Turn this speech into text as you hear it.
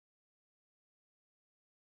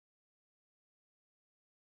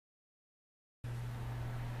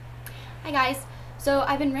Hi guys! So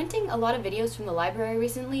I've been renting a lot of videos from the library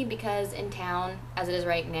recently because in town, as it is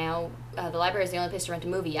right now, the library is the only place to rent a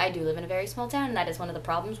movie. I do live in a very small town and that is one of the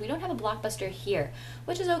problems. We don't have a Blockbuster here,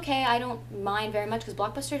 which is okay. I don't mind very much because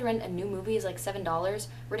Blockbuster to rent a new movie is like $7.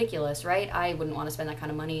 Ridiculous, right? I wouldn't want to spend that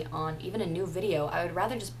kind of money on even a new video. I would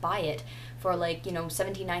rather just buy it for like,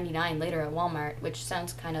 $17.99 later at Walmart, which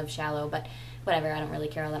sounds kind of shallow, but whatever, I don't really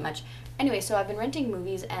care all that much. Anyway, so I've been renting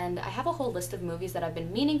movies, and I have a whole list of movies that I've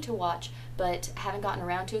been meaning to watch, but haven't gotten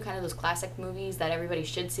around to, kind of those classic movies that everybody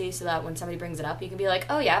should see, so that when somebody brings it up, you can be like,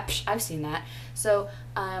 oh yeah, psh, I've seen that. So,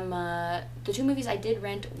 the two movies I did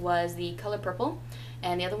rent was The Color Purple,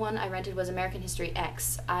 and the other one I rented was American History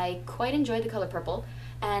X. I quite enjoyed The Color Purple,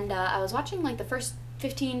 and I was watching like the first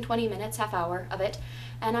 15, 20 minutes, half hour of it,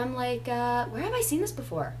 and I'm like, where have I seen this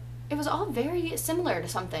before? It was all very similar to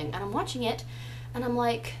something, and I'm watching it, and I'm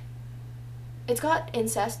like, it's got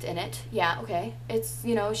incest in it. Yeah, okay. It's,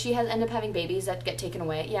 she has end up having babies that get taken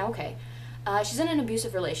away. Yeah, okay. She's in an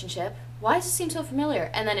abusive relationship. Why does this seem so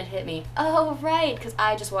familiar? And then it hit me. Oh, right, because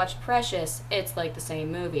I just watched Precious. It's like the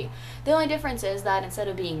same movie. The only difference is that instead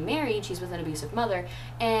of being married, she's with an abusive mother,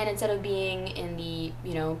 and instead of being in the,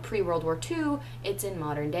 pre-World War II, it's in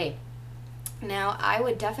modern day. Now, I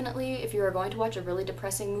would definitely, if you were going to watch a really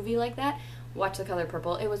depressing movie like that, watch The Color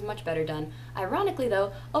Purple. It was much better done. Ironically,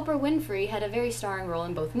 though, Oprah Winfrey had a very starring role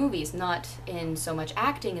in both movies, not in so much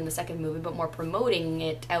acting in the second movie, but more promoting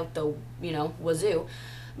it out the, wazoo.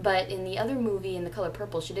 But in the other movie, in The Color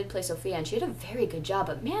Purple, she did play Sophia, and she did a very good job.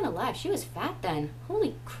 But man alive, she was fat then.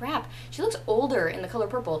 Holy crap. She looks older in The Color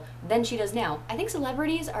Purple than she does now. I think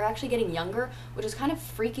celebrities are actually getting younger, which is kind of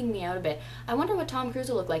freaking me out a bit. I wonder what Tom Cruise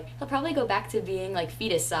will look like. He'll probably go back to being like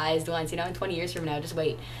fetus-sized once, in 20 years from now. Just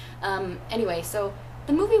wait. Anyway, so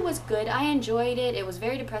the movie was good. I enjoyed it. It was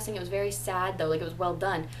very depressing. It was very sad, though. Like, it was well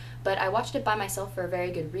done. But I watched it by myself for a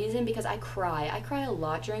very good reason, because I cry. I cry a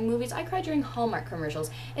lot during movies. I cry during Hallmark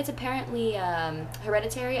commercials. It's apparently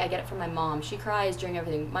hereditary. I get it from my mom. She cries during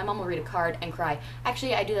everything. My mom will read a card and cry.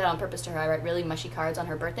 Actually, I do that on purpose to her. I write really mushy cards on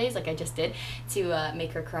her birthdays, like I just did, to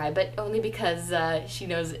make her cry. But only because she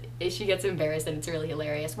knows she gets embarrassed and it's really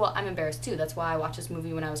hilarious. Well, I'm embarrassed too. That's why I watched this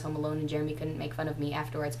movie when I was home alone and Jeremy couldn't make fun of me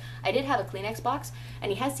afterwards. I did have a Kleenex box,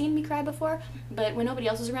 and he has seen me cry before, but when nobody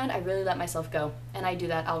else is around, I really let myself go. And I do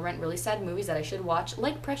that. I'll rent really sad movies that I should watch,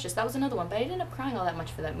 like Precious. That was another one, but I didn't end up crying all that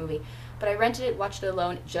much for that movie. But I rented it, watched it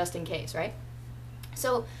alone, just in case, right?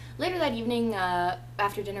 So later that evening,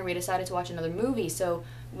 after dinner, we decided to watch another movie. So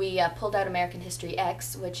we pulled out American History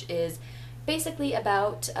X, which is basically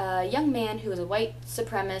about a young man who is a white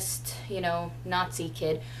supremacist, Nazi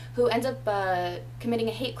kid, who ends up committing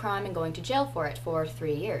a hate crime and going to jail for it for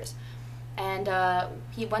 3 years. And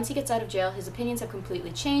once he gets out of jail, his opinions have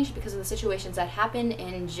completely changed because of the situations that happen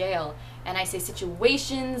in jail. And I say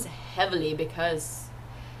situations heavily because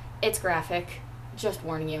it's graphic, just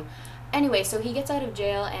warning you. Anyway, so he gets out of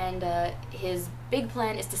jail, and his big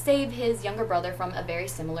plan is to save his younger brother from a very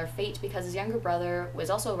similar fate, because his younger brother was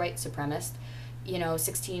also a white supremacist,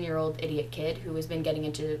 16-year-old idiot kid who has been getting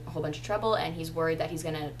into a whole bunch of trouble, and he's worried that he's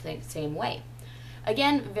going to think the same way.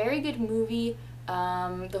 Again, very good movie.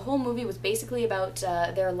 The whole movie was basically about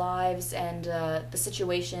their lives and the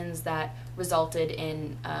situations that resulted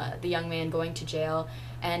in the young man going to jail,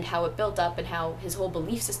 and how it built up and how his whole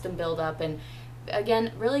belief system built up. And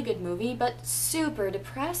again, really good movie, but super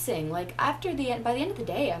depressing. Like, by the end of the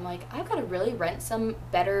day, I'm like, I've got to really rent some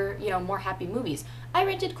better, more happy movies. I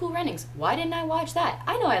rented Cool Runnings. Why didn't I watch that?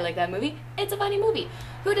 I know I like that movie. It's a funny movie.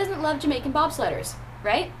 Who doesn't love Jamaican bobsledders,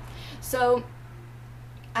 right? So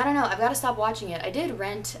I don't know, I've got to stop watching it. I did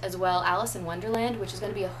rent as well Alice in Wonderland, which is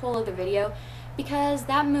going to be a whole other video, because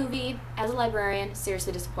that movie, as a librarian,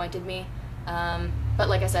 seriously disappointed me. But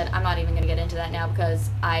like I said, I'm not even going to get into that now, because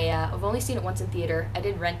I've only seen it once in theater. I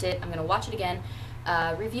did rent it. I'm going to watch it again,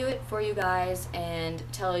 review it for you guys, and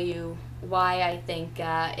tell you why I think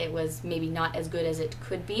it was maybe not as good as it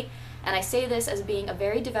could be. And I say this as being a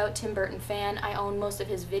very devout Tim Burton fan. I own most of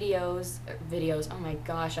his videos, oh my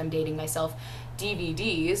gosh, I'm dating myself,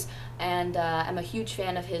 DVDs, and I'm a huge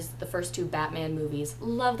fan of the first two Batman movies.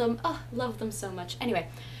 Love them, love them so much. Anyway,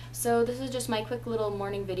 so this is just my quick little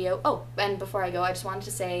morning video. Oh, and before I go, I just wanted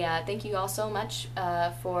to say thank you all so much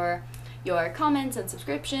for your comments and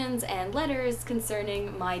subscriptions and letters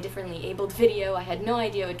concerning my differently abled video. I had no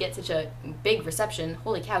idea it would get such a big reception.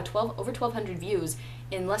 Holy cow, over 1,200 views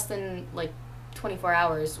in less than like 24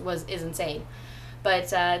 hours is insane. But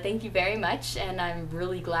thank you very much, and I'm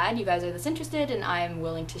really glad you guys are this interested, and I'm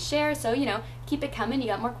willing to share. So, keep it coming. You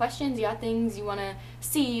got more questions, you got things you want to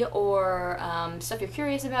see, or stuff you're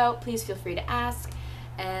curious about, please feel free to ask.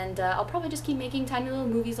 and I'll probably just keep making tiny little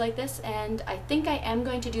movies like this, and I think I am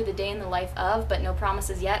going to do the day in the life of, but no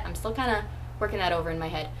promises yet. I'm still kind of working that over in my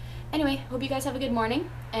head. Anyway, hope you guys have a good morning,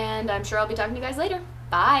 and I'm sure I'll be talking to you guys later.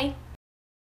 Bye!